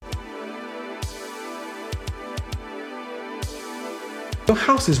Your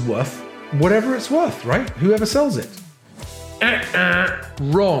house is worth whatever it's worth, right? Whoever sells it.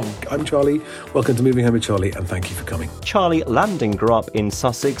 Wrong. I'm Charlie. Welcome to Moving Home with Charlie, and thank you for coming. Charlie Landing grew up in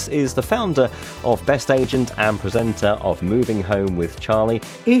Sussex, is the founder of BestAgent and presenter of Moving Home with Charlie.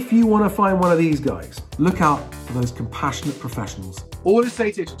 If you want to find one of these guys, look out for those compassionate professionals. All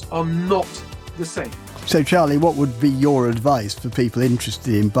estate agents are not the same. So, Charlie, what would be your advice for people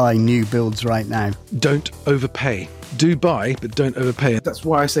interested in buying new builds right now? Don't overpay. Do buy, but don't overpay. That's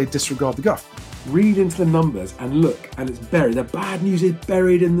why I say disregard the guff. Read into the numbers and look, and it's buried. The bad news is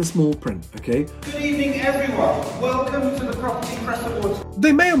buried in the small print, okay? Good evening, everyone. Welcome to the Property Press Awards.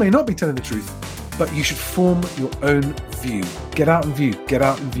 They may or may not be telling the truth, but you should form your own view. Get out and view, get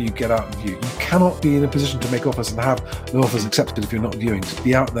out and view, get out and view. You cannot be in a position to make offers and have no offers accepted if you're not viewing. Just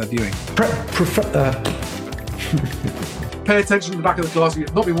be out there viewing. Pay attention to the back of the class. If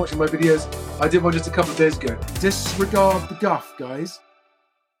you've not been watching my videos, I did one just a couple of days ago. Disregard the guff, guys.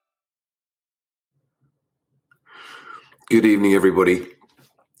 Good evening, everybody.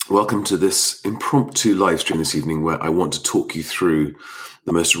 Welcome to this impromptu live stream this evening where I want to talk you through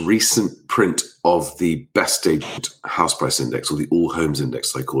the most recent print of the BestAgent House Price Index, or the All Homes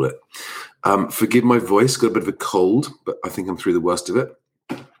Index, I call it. Forgive my voice, got a bit of a cold, but I think I'm through the worst of it.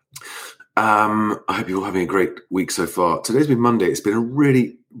 I hope you're all having a great week so far. Today's been Monday. It's been a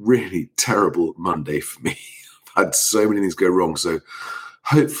really, really terrible Monday for me. I've had so many things go wrong, so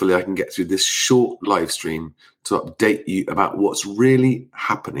hopefully I can get through this short live stream to update you about what's really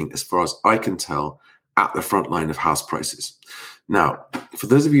happening, as far as I can tell, at the front line of house prices. Now, for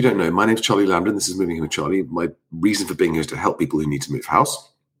those of you who don't know, my name's Charlie Lambden. This is Moving Home with Charlie. My reason for being here is to help people who need to move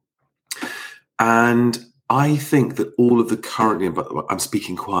house. And I think that all of the currently, I'm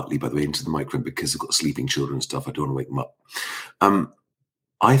speaking quietly, by the way, into the microphone because I've got sleeping children and stuff. I don't want to wake them up.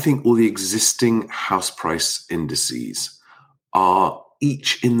 I think all the existing house price indices are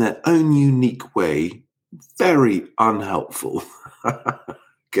each in their own unique way very unhelpful.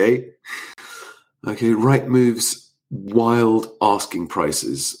 Okay, Rightmove's wild asking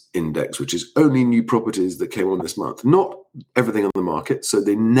prices index, which is only new properties that came on this month, not everything on the market, so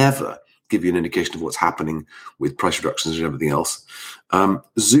they never give you an indication of what's happening with price reductions and everything else.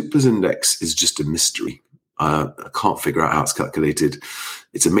 Zupa's index is just a mystery. I can't figure out how it's calculated.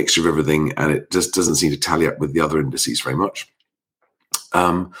 It's a mixture of everything, and it just doesn't seem to tally up with the other indices very much.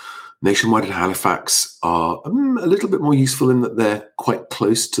 Nationwide and Halifax are a little bit more useful in that they're quite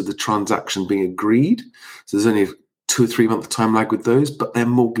close to the transaction being agreed. So there's only a 2 or 3 month time lag with those, but they're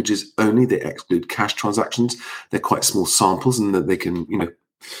mortgages only. They exclude cash transactions. They're quite small samples, and that they can,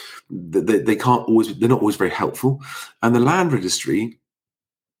 they can't always, they're not always very helpful. And the land registry,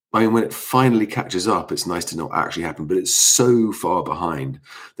 I mean, when it finally catches up, it's nice to know what actually happened, but it's so far behind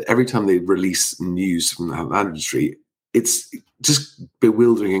that every time they release news from the land registry, it's just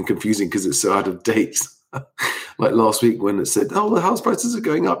bewildering and confusing because it's so out of date. Like last week when it said, oh, the house prices are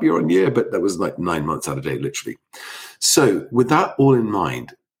going up year on year, but that was like 9 months out of date, literally. So with that all in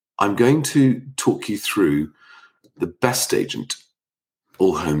mind, I'm going to talk you through the BestAgent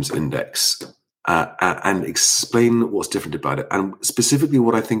All Homes Index and explain what's different about it, and specifically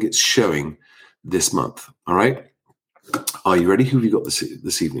what I think it's showing this month. All right? Are you ready? Who have you got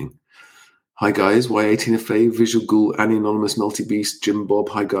this evening? Hi guys, Y18FA, Visual Ghoul, Annie Anonymous, Multi Beast, Jim Bob.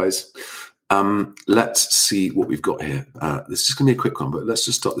 Hi guys. Let's see what we've got here. This is going to be a quick one, but let's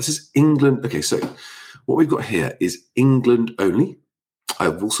just start. This is England. Okay, so what we've got here is England only.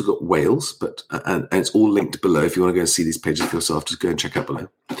 I've also got Wales, but and it's all linked below. If you want to go and see these pages for yourself, just go and check out below.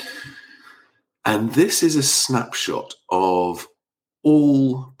 And this is a snapshot of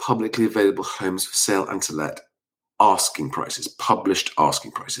all publicly available homes for sale and to let asking prices, published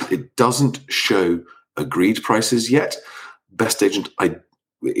asking prices. It doesn't show agreed prices yet. BestAgent,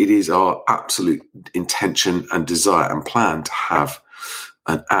 it is our absolute intention and desire and plan to have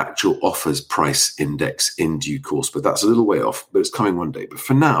an actual offers price index in due course, but that's a little way off, but it's coming one day. But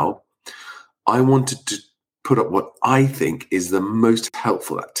for now, I wanted to put up what I think is the most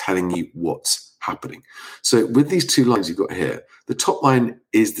helpful at telling you what's happening. So with these two lines you've got here, the top line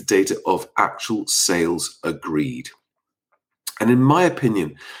is the data of actual sales agreed. And in my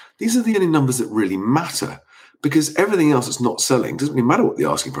opinion, these are the only numbers that really matter, because everything else that's not selling doesn't really matter what the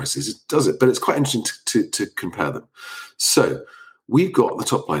asking price is, does it? But it's quite interesting to compare them. So we've got the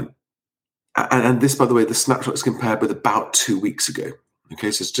top line. And this, by the way, the snapshot is compared with about 2 weeks ago.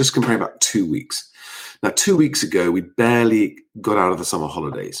 Okay, so it's just comparing about 2 weeks. Now, 2 weeks ago, we barely got out of the summer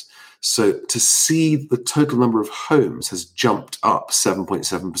holidays. So to see the total number of homes has jumped up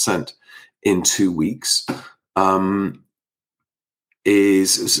 7.7% in 2 weeks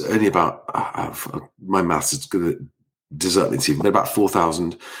is only about, my maths is going to desertly deceiving. They're about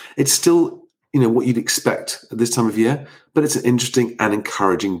 4,000. It's still, what you'd expect at this time of year, but it's an interesting and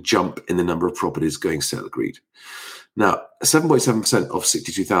encouraging jump in the number of properties going sale agreed. Now, 7.7% of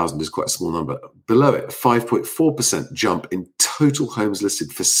 62,000 is quite a small number. Below it, 5.4% jump in total homes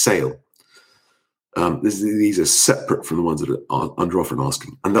listed for sale. These are separate from the ones that are under offer and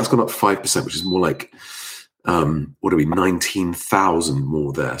asking. And that's gone up 5%, which is more like, 19,000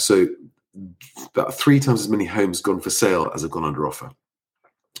 more there. So about 3 times as many homes gone for sale as have gone under offer,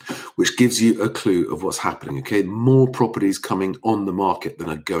 which gives you a clue of what's happening. Okay, more properties coming on the market than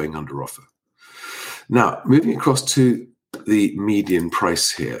are going under offer. Now, moving across to the median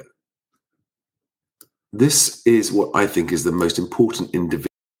price here. This is what I think is the most important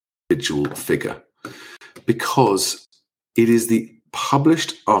individual figure, because it is the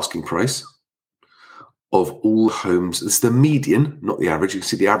published asking price of all homes. It's the median, not the average. You can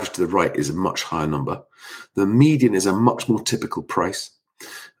see the average to the right is a much higher number. The median is a much more typical price.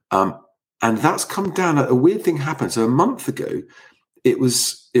 And that's come down. A weird thing happened. So a month ago, it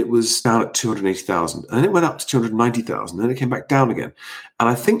was down at 280,000, and then it went up to 290,000, and then it came back down again. And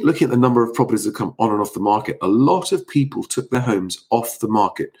I think looking at the number of properties that come on and off the market, a lot of people took their homes off the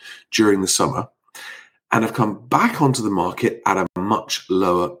market during the summer and have come back onto the market at a much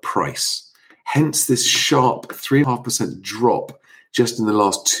lower price. Hence this sharp 3.5% drop just in the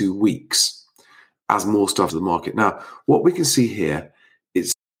last 2 weeks as more stuff to the market. Now, what we can see here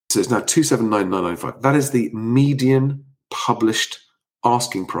is, so it's now 279,995. That is the median published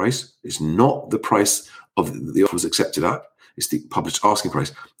asking price. It's not the price of the offers accepted at. It's the published asking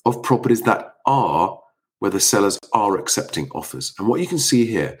price of properties that are where the sellers are accepting offers. And what you can see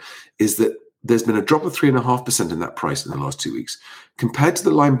here is that there's been a drop of 3.5% in that price in the last 2 weeks, compared to the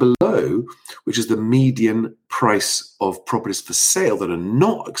line below, which is the median price of properties for sale that are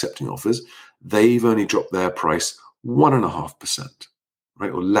not accepting offers. They've only dropped their price 1.5%,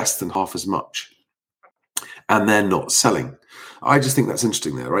 right, or less than half as much, and they're not selling. I just think that's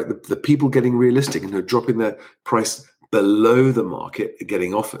interesting there, right? The people getting realistic and who are dropping their price below the market are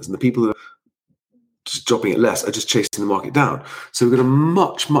getting offers, and the people that are just dropping it less are just chasing the market down. So we've got a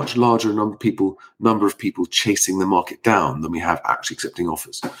much, much larger number of people chasing the market down than we have actually accepting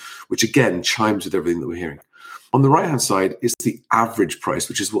offers, which again chimes with everything that we're hearing. On the right-hand side is the average price,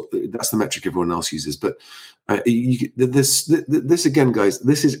 which is that's the metric everyone else uses. But this again, guys,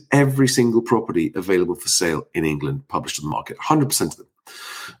 this is every single property available for sale in England published on the market, 100% of them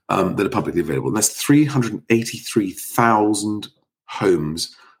that are publicly available. And that's 383,000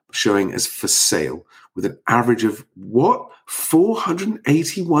 homes showing as for sale with an average of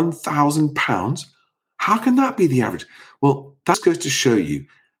 £481,000. How can that be the average? Well, that goes to show you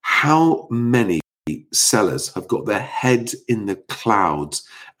how many sellers have got their head in the clouds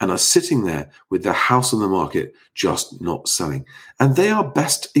and are sitting there with their house on the market just not selling. And they are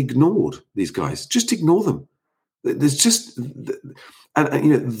best ignored, these guys. Just ignore them. There's just,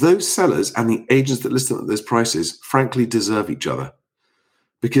 and those sellers and the agents that list them at those prices, frankly, deserve each other,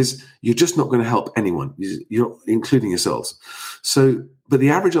 because you're just not going to help anyone, you're not, including yourselves. So, but the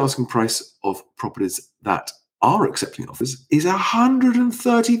average asking price of properties that are accepting offers is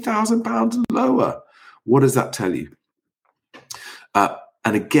 £130,000 lower. What does that tell you?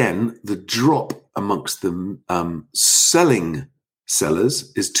 And again, the drop amongst the selling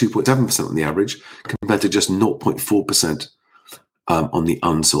sellers is 2.7% on the average, compared to just 0.4% on the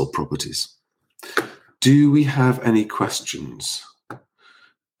unsold properties. Do we have any questions?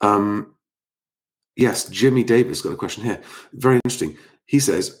 Yes, Jimmy Davis got a question here. Very interesting. He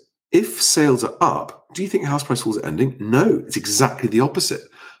says, if sales are up, do you think house price falls are ending? No, it's exactly the opposite.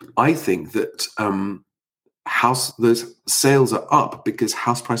 I think that those sales are up because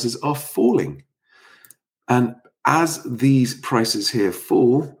house prices are falling. And as these prices here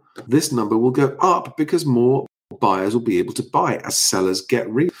fall, this number will go up because more buyers will be able to buy as sellers get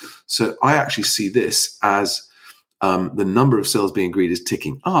real. So I actually see this as the number of sales being agreed is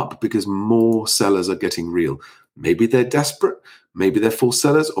ticking up because more sellers are getting real. Maybe they're desperate, maybe they're false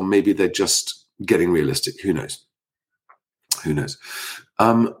sellers, or maybe they're just getting realistic. Who knows? Who knows?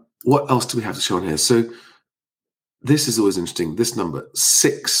 What else do we have to show on here? So this is always interesting. This number,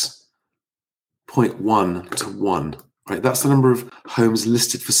 6.1 to 1. Right? That's the number of homes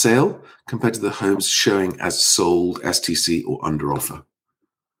listed for sale compared to the homes showing as sold, STC, or under offer.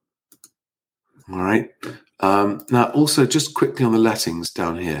 All right. Now, also, just quickly on the lettings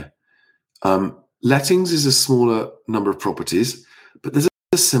down here. Lettings is a smaller number of properties, but there's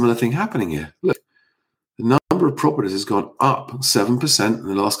a similar thing happening here. Look, the number of properties has gone up 7% in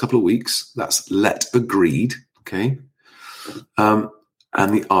the last couple of weeks. That's let agreed, okay? And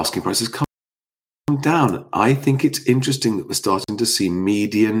the asking price has come down. I think it's interesting that we're starting to see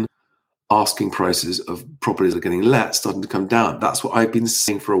median asking prices of properties that are getting let starting to come down. That's what I've been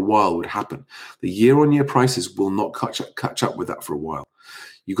saying for a while would happen. The year-on-year prices will not catch up with that for a while.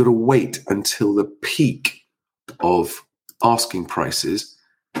 You've got to wait until the peak of asking prices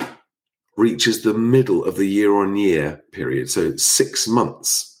reaches the middle of the year-on-year period, so 6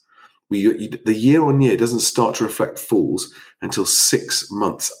 months. The year-on-year doesn't start to reflect falls until 6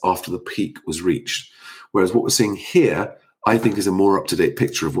 months after the peak was reached. Whereas what we're seeing here, I think, is a more up-to-date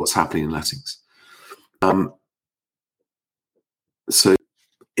picture of what's happening in lettings. So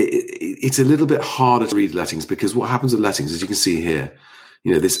it's a little bit harder to read lettings, because what happens with lettings, as you can see here,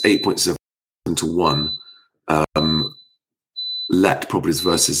 this 8.7 to 1 let properties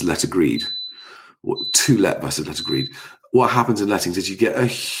versus let agreed, or to let versus let agreed. What happens in lettings is you get a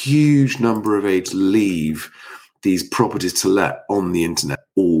huge number of agents leave these properties to let on the internet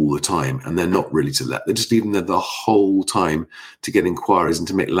all the time, and they're not really to let. They're just leaving there the whole time to get inquiries and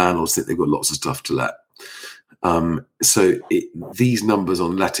to make landlords think they've got lots of stuff to let. These numbers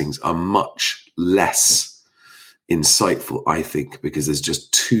on lettings are much less insightful, I think, because there's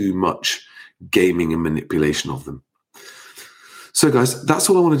just too much gaming and manipulation of them. So, guys, that's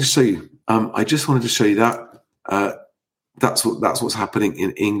all I wanted to show you. I just wanted to show you that. That's what's happening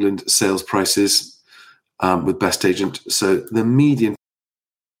in England sales prices with BestAgent. So the median,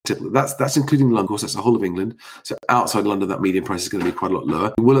 that's including London, of course, that's the whole of England. So outside London, that median price is going to be quite a lot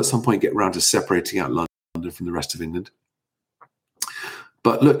lower. We will at some point get around to separating out London from the rest of England.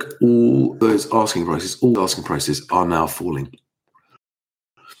 But look, all those asking prices are now falling.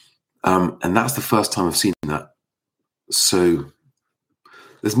 And that's the first time I've seen that. So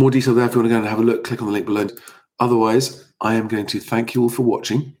there's more detail there if you want to go and have a look. Click on the link below. Otherwise, I am going to thank you all for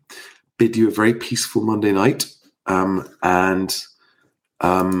watching, bid you a very peaceful Monday night, and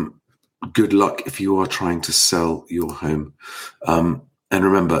good luck if you are trying to sell your home. And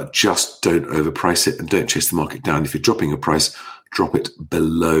remember, just don't overprice it and don't chase the market down. If you're dropping a price, drop it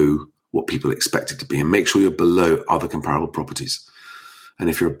below what people expect it to be, and make sure you're below other comparable properties. And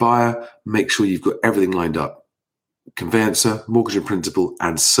if you're a buyer, make sure you've got everything lined up. Conveyancer, mortgage in principle,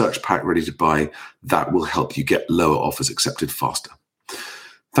 and search pack ready to buy. That will help you get lower offers accepted faster.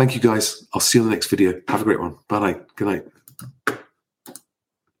 Thank you, guys. I'll see you in the next video. Have a great one. Bye-bye. Good night.